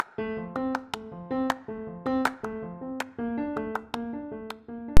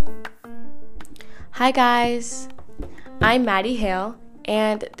Hi guys, I'm Maddie Hale,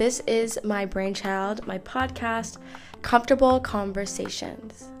 and this is my brainchild, my podcast, Comfortable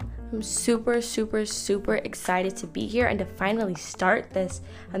Conversations. I'm super excited to be here and to finally start this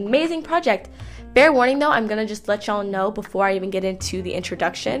amazing project. Fair warning though, I'm gonna just let y'all know before I even get into the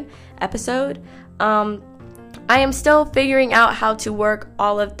introduction episode. I am still figuring out how to work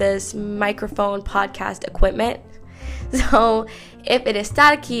all of this microphone podcast equipment. So if it is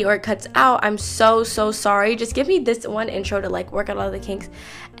staticky or it cuts out, I'm so sorry. Just give me this one intro to work out all of the kinks,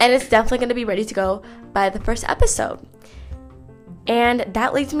 and it's definitely going to be ready to go by the first episode. And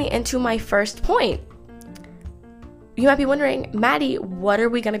that leads me into my first point. You might be wondering, Maddie, what are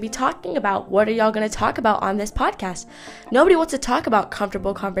we going to be talking about? What are y'all going to talk about on this podcast? Nobody wants to talk about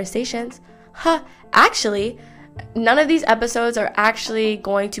comfortable conversations. Actually, none of these episodes are actually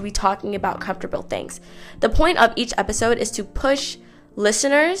going to be talking about comfortable things. The point of each episode is to push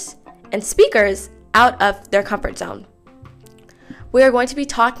listeners and speakers out of their comfort zone. We are going to be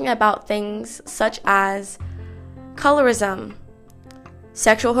talking about things such as colorism,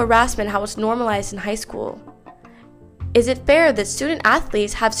 sexual harassment, how it's normalized in high school. Is it fair that student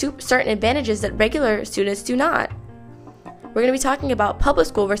athletes have certain advantages that regular students do not? We're going to be talking about public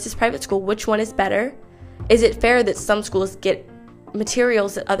school versus private school. Which one is better? Is it fair that some schools get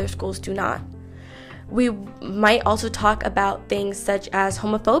materials that other schools do not? We might also talk about things such as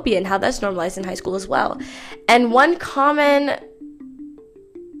homophobia and how that's normalized in high school as well. And one common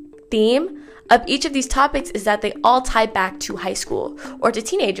theme of each of these topics is that they all tie back to high school or to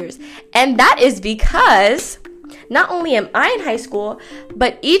teenagers. And that is because not only am I in high school,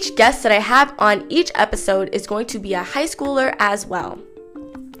 but each guest that I have on each episode is going to be a high schooler as well.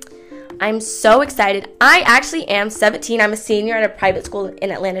 I'm so excited. I actually am 17. I'm a senior at a private school in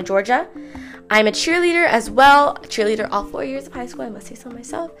Atlanta, Georgia. I'm a cheerleader as well. Cheerleader all 4 years of high school, I must say so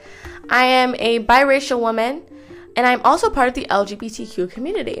myself. I am a biracial woman, and I'm also part of the LGBTQ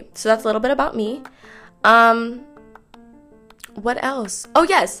community. So that's a little bit about me. What else? Oh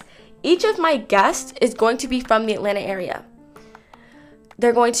yes, each of my guests is going to be from the Atlanta area.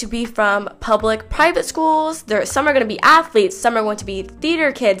 They're going to be from public, private schools. Some are going to be athletes. Some are going to be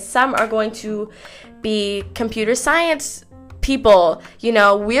theater kids. Some are going to be computer science people.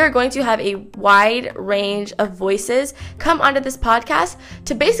 We are going to have a wide range of voices come onto this podcast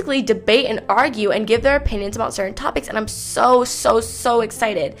to basically debate and argue and give their opinions about certain topics. And I'm so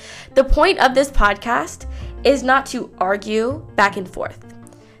excited. The point of this podcast is not to argue back and forth.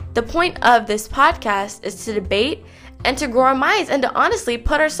 The point of this podcast is to debate and to grow our minds and to honestly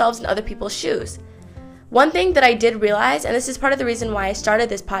put ourselves in other people's shoes. One thing that I did realize, and this is part of the reason why I started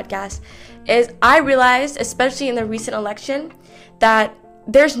this podcast, is I realized, especially in the recent election, that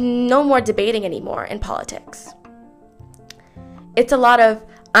there's no more debating anymore in politics. It's a lot of,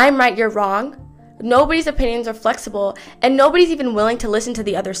 I'm right, you're wrong. Nobody's opinions are flexible, and nobody's even willing to listen to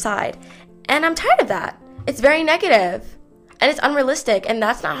the other side. And I'm tired of that. It's very negative, and it's unrealistic, and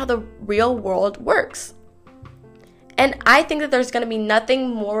that's not how the real world works. And I think that there's going to be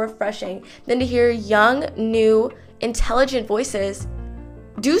nothing more refreshing than to hear young, new, intelligent voices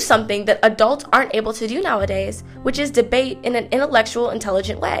do something that adults aren't able to do nowadays, which is debate in an intellectual,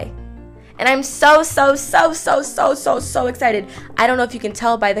 intelligent way. And I'm so excited. I don't know if you can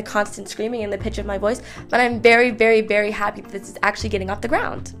tell by the constant screaming and the pitch of my voice, but I'm very happy that this is actually getting off the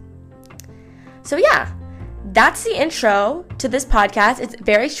ground. So yeah. That's the intro to this podcast. It's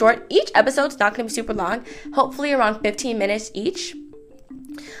very short. Each episode's not going to be super long, hopefully around 15 minutes each.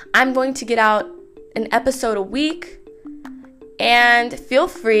 I'm going to get out an episode a week, and feel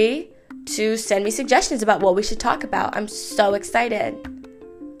free to send me suggestions about what we should talk about. I'm so excited.